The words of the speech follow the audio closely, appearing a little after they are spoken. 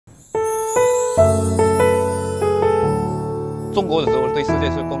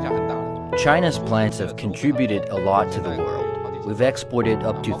China's plants have contributed a lot to the world. We've exported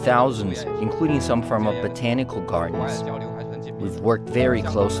up to thousands, including some from our botanical gardens. We've worked very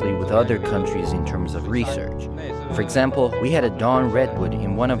closely with other countries in terms of research. For example, we had a dawn redwood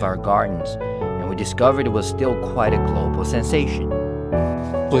in one of our gardens, and we discovered it was still quite a global sensation.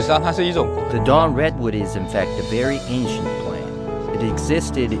 The dawn redwood is in fact a very ancient plant. It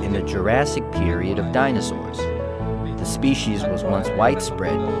existed in the Jurassic period of dinosaurs. The species was once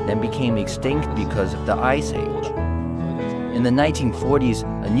widespread, then became extinct because of the Ice Age. In the 1940s,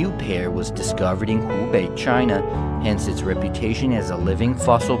 a new pair was discovered in Hubei, China, hence its reputation as a living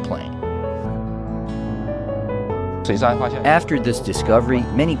fossil plant. After this discovery,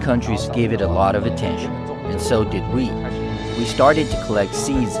 many countries gave it a lot of attention, and so did we. We started to collect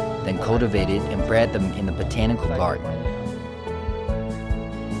seeds, then cultivated and bred them in the botanical garden.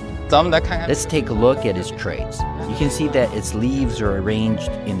 Let's take a look at its traits. You can see that its leaves are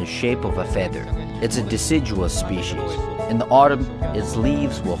arranged in the shape of a feather. It's a deciduous species. In the autumn, its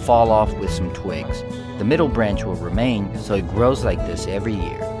leaves will fall off with some twigs. The middle branch will remain, so it grows like this every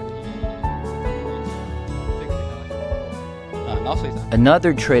year.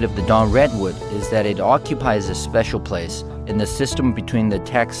 Another trait of the dawn redwood is that it occupies a special place in the system between the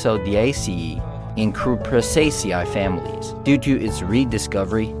Taxodiaceae and Cupressaceae families. Due to its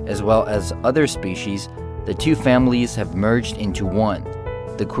rediscovery, as well as other species, the two families have merged into one,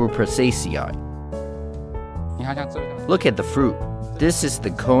 the Cupressaceae. Look at the fruit. This is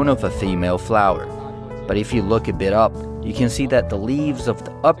the cone of a female flower. But if you look a bit up, you can see that the leaves of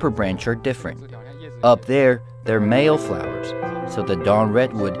the upper branch are different. Up there, they're male flowers, so the dawn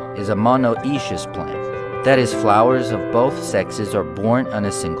redwood is a monoecious plant. That is, flowers of both sexes are born on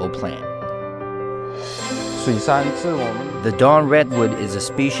a single plant. The dawn redwood is a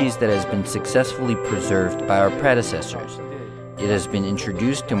species that has been successfully preserved by our predecessors. It has been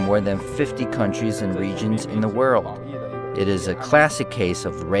introduced to more than 50 countries and regions in the world. It is a classic case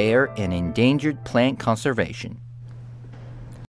of rare and endangered plant conservation.